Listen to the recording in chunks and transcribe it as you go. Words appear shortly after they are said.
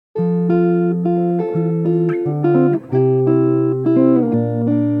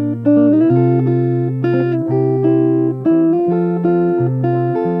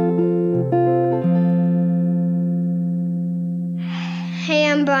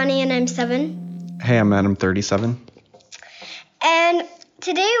Bonnie, and I'm 7. Hey, I'm Adam, 37. And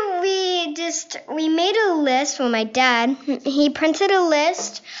today we made a list. Well, my dad, he printed a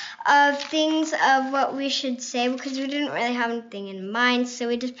list of things of what we should say because we didn't really have anything in mind. So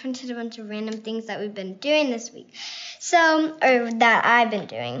we just printed a bunch of random things that we've been doing this week. Or that I've been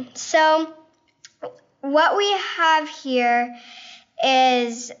doing. So what we have here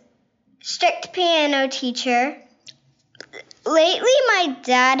is strict piano teacher. Lately, my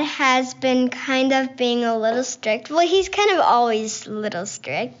dad has been kind of being a little strict. Well, he's kind of always a little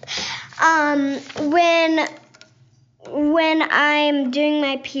strict. When I'm doing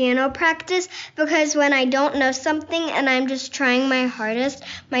my piano practice, because when I don't know something and I'm just trying my hardest,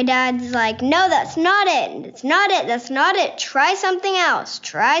 my dad's like, no, that's not it. It's not it. That's not it. Try something else.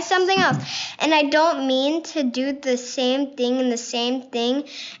 Try something else. And I don't mean to do the same thing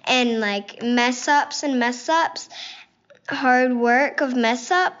and like mess ups, hard work of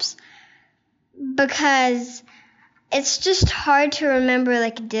mess ups, because it's just hard to remember,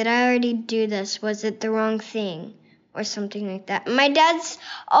 like, did I already do this? Was it the wrong thing? Or something like that. My dad's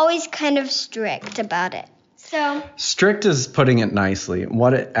always kind of strict about it. So strict is putting it nicely.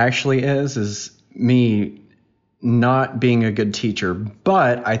 What it actually is me not being a good teacher.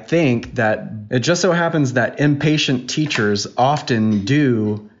 But I think that it just so happens that impatient teachers often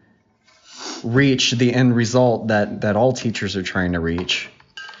do reach the end result that all teachers are trying to reach.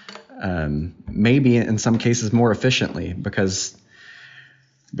 Maybe in some cases more efficiently, because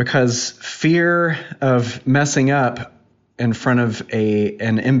fear of messing up in front of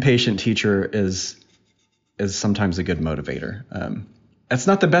an impatient teacher is sometimes a good motivator. It's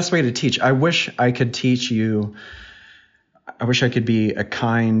not the best way to teach. I wish I could teach you. I wish I could be a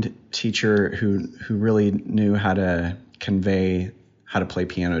kind teacher who really knew how to convey how to play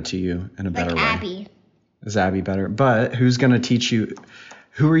piano to you in a better way. Like Abby. Is Abby better? But who's going to teach you?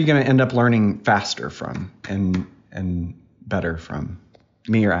 Who are you going to end up learning faster from and better from?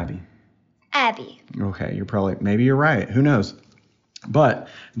 Me or Abby? Abby. Okay, maybe you're right. Who knows? But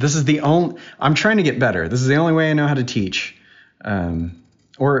this is I'm trying to get better. This is the only way I know how to teach.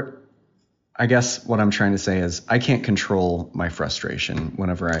 Or I guess what I'm trying to say is I can't control my frustration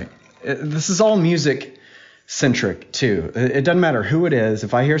whenever this is all music centric too. It doesn't matter who it is.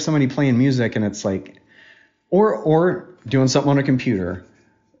 If I hear somebody playing music and it's like, or doing something on a computer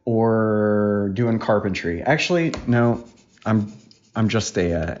or doing carpentry. Actually, no, I'm just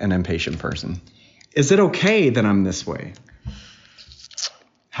an impatient person. Is it okay that I'm this way?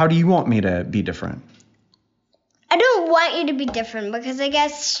 How do you want me to be different? I don't want you to be different because I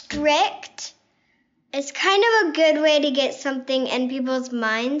guess strict is kind of a good way to get something in people's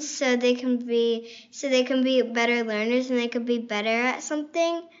minds so they can be better learners and they can be better at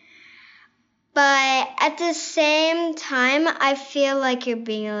something. But at the same time, I feel like you're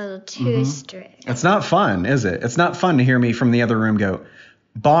being a little too strict. It's not fun, is it? It's not fun to hear me from the other room go,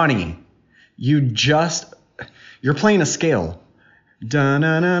 Bonnie, you're playing a scale.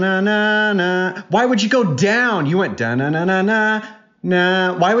 Da-na-na-na-na-na. Why would you go down? You went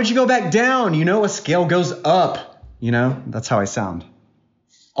da-na-na-na-na-na. Why would you go back down? You know, a scale goes up. You know, that's how I sound.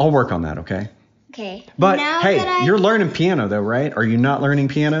 I'll work on that, okay? Okay. But hey, you're learning piano though, right? Are you not learning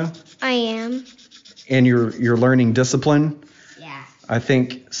piano? I am. And you're learning discipline? Yeah. I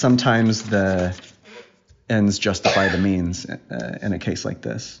think sometimes the ends justify the means in a case like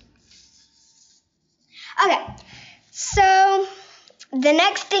this. Okay. So the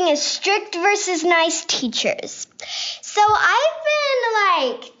next thing is strict versus nice teachers. So I've been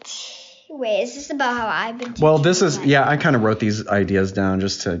wait, is this about how I've been teaching? Well, I kind of wrote these ideas down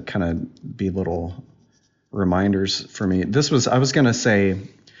just to kind of be little reminders for me. I was going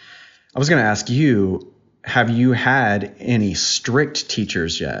to ask you, have you had any strict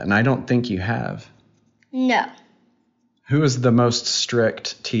teachers yet? And I don't think you have. No. Who is the most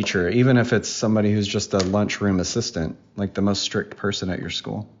strict teacher, even if it's somebody who's just a lunchroom assistant, like the most strict person at your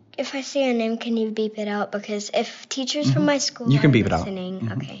school? If I say a name, can you beep it out? Because if teachers from my school you can are beep listening,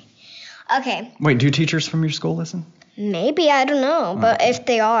 it out. Okay. Wait, do teachers from your school listen? Maybe, I don't know, but if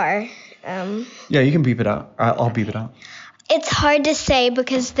they are, yeah, you can beep it out. I'll beep it out. It's hard to say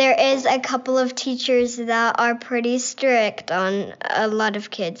because there is a couple of teachers that are pretty strict on a lot of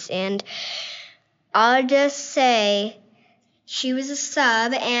kids, and I'll just say she was a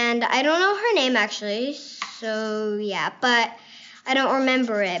sub, and I don't know her name actually, so yeah, but I don't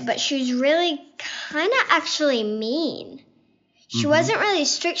remember it, but she was really kind of actually mean. She wasn't really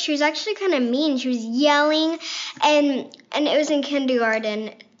strict, she was actually kind of mean. She was yelling, and it was in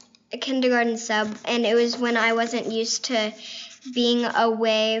kindergarten, a kindergarten sub, and it was when I wasn't used to being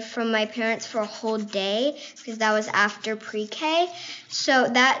away from my parents for a whole day because that was after pre-K. So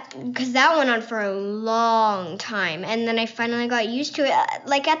because that went on for a long time, and then I finally got used to it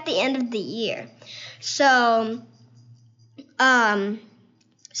like at the end of the year. So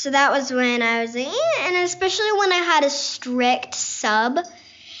that was when I was like, and especially when I had a strict sub,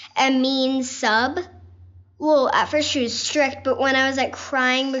 a mean sub. Well, at first she was strict, but when I was like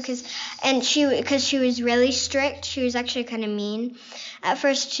crying because she was really strict, she was actually kind of mean at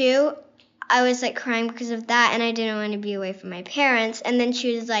first too. I was like crying because of that, and I didn't want to be away from my parents. And then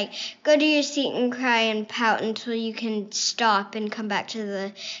she was like, go to your seat and cry and pout until you can stop and come back to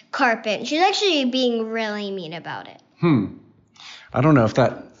the carpet. And she was actually being really mean about it. I don't know if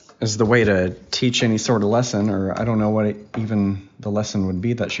that is the way to teach any sort of lesson, or I don't know what even the lesson would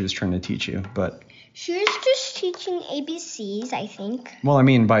be that she was trying to teach you, but... She was just teaching ABCs, I think. Well, I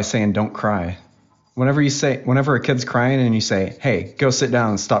mean by saying don't cry. Whenever a kid's crying and you say, hey, go sit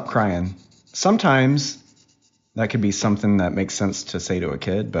down and stop crying, sometimes that could be something that makes sense to say to a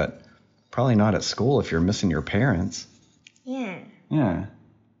kid, but probably not at school if you're missing your parents. Yeah. Yeah.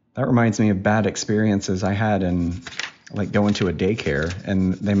 That reminds me of bad experiences I had in like going to a daycare,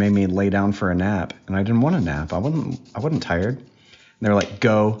 and they made me lay down for a nap, and I didn't want a nap. I wasn't tired. And they were like,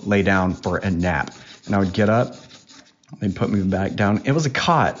 go lay down for a nap. And I would get up, they'd put me back down. It was a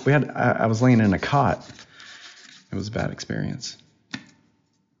cot. I was laying in a cot. It was a bad experience.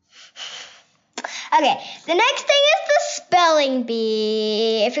 Okay, the next thing is the spelling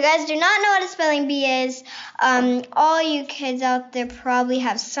bee. If you guys do not know what a spelling bee is, all you kids out there probably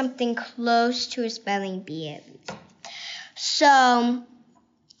have something close to a spelling bee at least. So,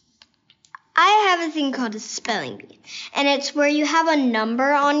 I have a thing called a spelling bee, and it's where you have a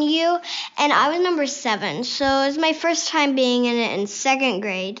number on you, and I was number 7, so it was my first time being in it in 2nd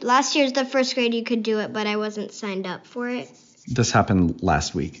grade. Last year's the 1st grade you could do it, but I wasn't signed up for it. This happened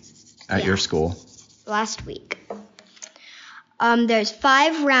last week at your school. Last week. There's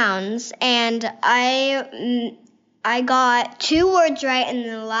 5 rounds, and I got 2 words right, and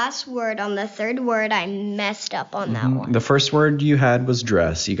the last word on the 3rd word, I messed up on that one. The first word you had was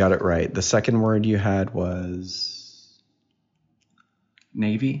dress. You got it right. The second word you had was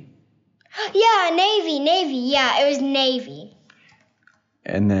navy? Yeah, navy. Yeah, it was navy.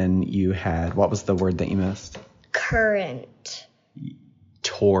 And then you had, what was the word that you missed? Current.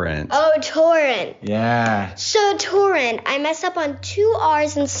 Torrent. Oh, torrent. Yeah. So torrent, I messed up on 2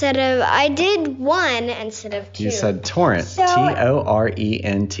 R's I did 1 instead of 2. You said torrent. So, Torrent.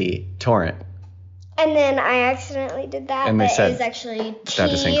 Torrent. And then I accidentally did that, and but they said, it was actually T.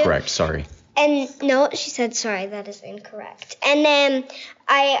 That is incorrect, sorry. And no, she said, sorry, that is incorrect. And then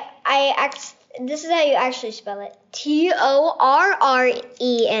this is how you actually spell it. Torrent.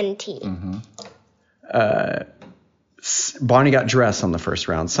 Bonnie got dress on the first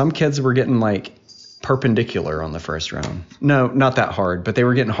round. Some kids were getting like perpendicular on the first round. No, not that hard, but they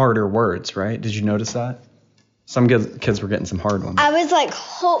were getting harder words, right? Did you notice that? Some kids were getting some hard ones. I was like,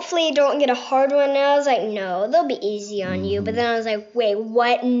 hopefully you don't get a hard one. And I was like, no, they'll be easy on you. But then I was like, wait,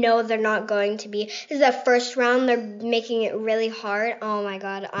 what? No, they're not going to be. This is the first round. They're making it really hard. Oh, my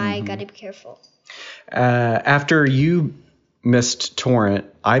God. I got to be careful. After you missed torrent,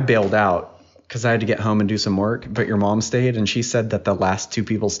 I bailed out because I had to get home and do some work. But your mom stayed, and she said that the last 2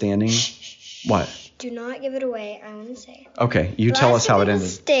 people standing... What? Do not give it away. I want to say. Okay, you tell us how it ended.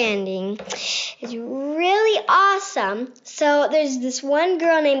 Standing is really awesome. So there's this one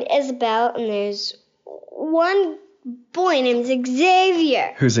girl named Isabel, and there's one boy named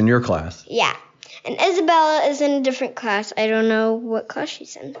Xavier. Who's in your class? Yeah. And Isabella is in a different class. I don't know what class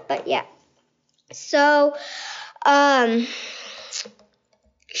she's in, but yeah. So,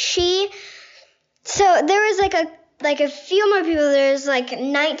 So there was like a few more people. There's like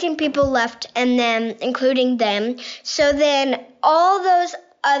 19 people left, and then including them. So then all those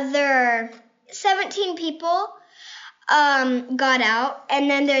other 17 people got out, and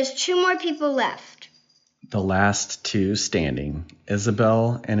then there's 2 more people left. The last 2 standing,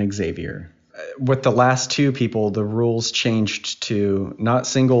 Isabel and Xavier. With the last 2 people, the rules changed to not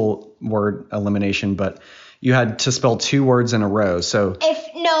single word elimination, but you had to spell 2 words in a row. So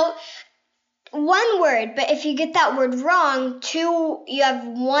one word, but if you get that word wrong, you have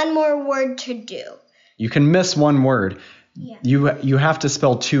 1 more word to do. You can miss 1 word. Yeah. You have to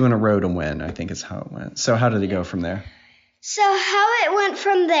spell 2 in a row to win, I think is how it went. So how did it go from there? So how it went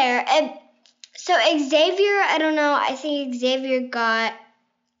from there, so Xavier, I don't know, I think Xavier got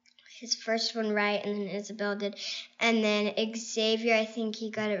his first one right, and then Isabel did. And then Xavier, I think he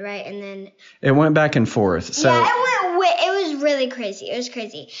got it right, and then... It went back and forth. So yeah, it was really crazy. It was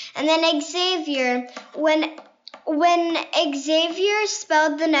crazy. And then Xavier, when when Xavier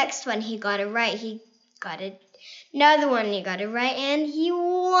spelled the next one, he got it right. He got it. Another one, he got it right, and he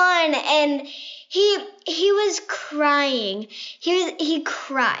won. And he was crying. He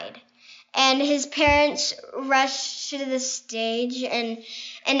cried, and his parents rushed to the stage, and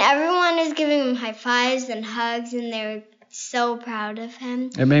everyone was giving him high fives and hugs, and they were so proud of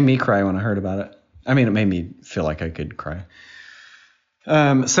him. It made me cry when I heard about it. I mean, it made me feel like I could cry.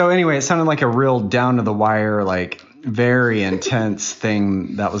 So anyway, it sounded like a real down to the wire, like very intense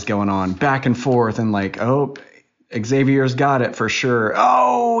thing that was going on, back and forth, and like, oh, Xavier's got it for sure.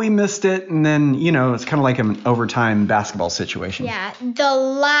 Oh, he missed it, and then it's kind of like an overtime basketball situation. Yeah, the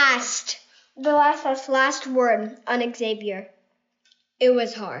last word on Xavier. It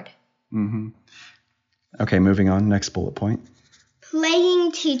was hard. Mm-hmm. Okay, moving on. Next bullet point.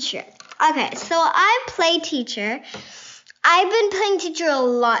 Playing teacher. Okay, so I play teacher. I've been playing teacher a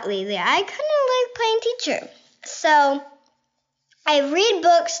lot lately. I kind of like playing teacher. So I read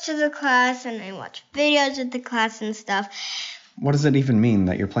books to the class and I watch videos with the class and stuff. What does it even mean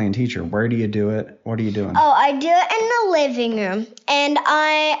that you're playing teacher? Where do you do it? What are you doing? Oh, I do it in the living room. And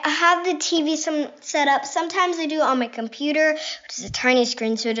I have the TV set up. Sometimes I do it on my computer, which is a tiny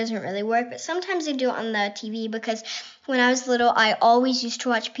screen, so it doesn't really work. But sometimes I do it on the TV because when I was little, I always used to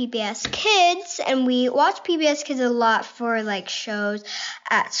watch PBS Kids. And we watch PBS Kids a lot for, like, shows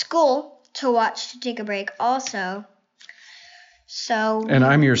at school to watch to take a break also. So. And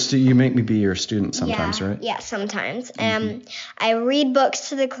I'm your you make me be your student sometimes, right? Yeah, sometimes. I read books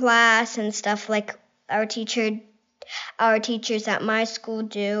to the class and stuff like our teachers at my school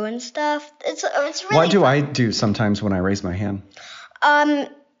do and stuff. It's really What do fun. I do sometimes when I raise my hand?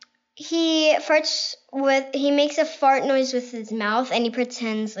 He makes a fart noise with his mouth and he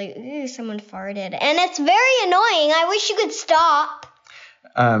pretends like, ooh, someone farted. And it's very annoying. I wish you could stop.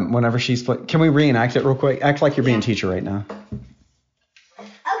 Whenever she's can we reenact it real quick? Act like you're being teacher right now.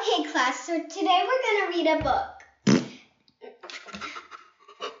 Okay, class, so today we're going to read a book.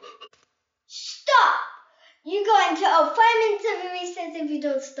 Stop! You're going to 5 minutes of recess if you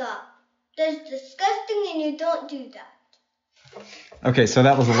don't stop. That's disgusting and you don't do that. Okay, so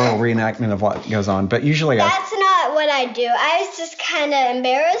that was a little reenactment of what goes on, but usually That's not what I do. I was just kind of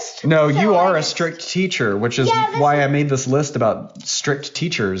embarrassed. No, you are a strict teacher, which is why I made this list about strict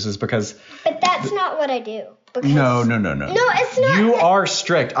teachers, is because... But that's not what I do. No. No, it's not. You are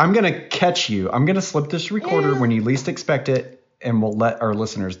strict. I'm going to catch you. I'm going to slip this recorder when you least expect it, and we'll let our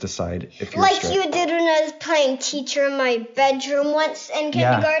listeners decide if you're strict. Like you did when I was playing teacher in my bedroom once in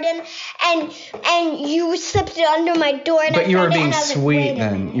kindergarten, and you slipped it under my door, and but I you were found it, being and I was like, sweet wait a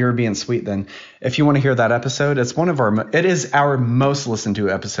then. minute. You were being sweet then. If you want to hear that episode, it is our most listened to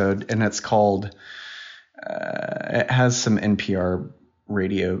episode, and it's called. It has some NPR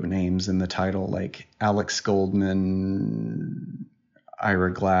radio names in the title, like Alex Goldman,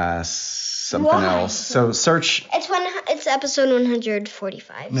 Ira Glass, something else. So search. It's episode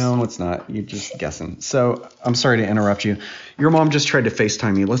 145. No, it's not. You're just guessing. So I'm sorry to interrupt you. Your mom just tried to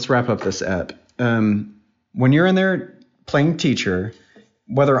FaceTime you. Let's wrap up this ep. When you're in there playing teacher,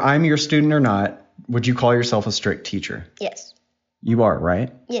 whether I'm your student or not, would you call yourself a strict teacher? Yes. You are,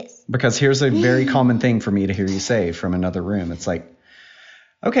 right? Yes. Because here's a very common thing for me to hear you say from another room. It's like,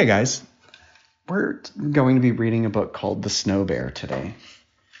 okay, guys, we're going to be reading a book called The Snow Bear today.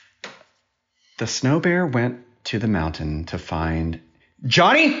 The snow bear went to the mountain to find...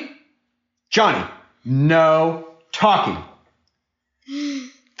 Johnny, no talking.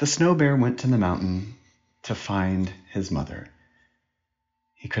 The snow bear went to the mountain to find his mother.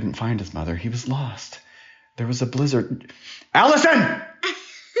 He couldn't find his mother. He was lost. There was a blizzard. Allison!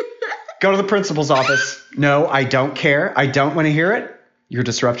 Go to the principal's office. No, I don't care. I don't want to hear it. You're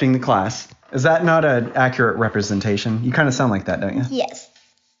disrupting the class. Is that not an accurate representation? You kind of sound like that, don't you? Yes.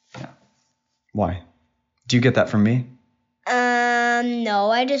 Yeah. Why? Do you get that from me? No,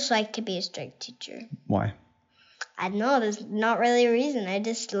 I just like to be a strict teacher. Why? I don't know, there's not really a reason. I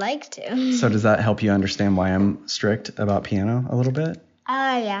just like to. So does that help you understand why I'm strict about piano a little bit?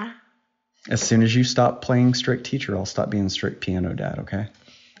 Yeah. As soon as you stop playing strict teacher, I'll stop being strict piano dad, okay?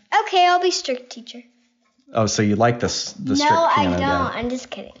 Okay, I'll be strict teacher. Oh, so you like the strict piano dad? No, I don't. I'm just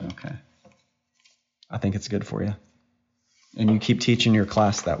kidding. Okay. I think it's good for you. And you keep teaching your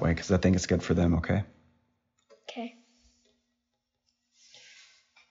class that way because I think it's good for them, okay?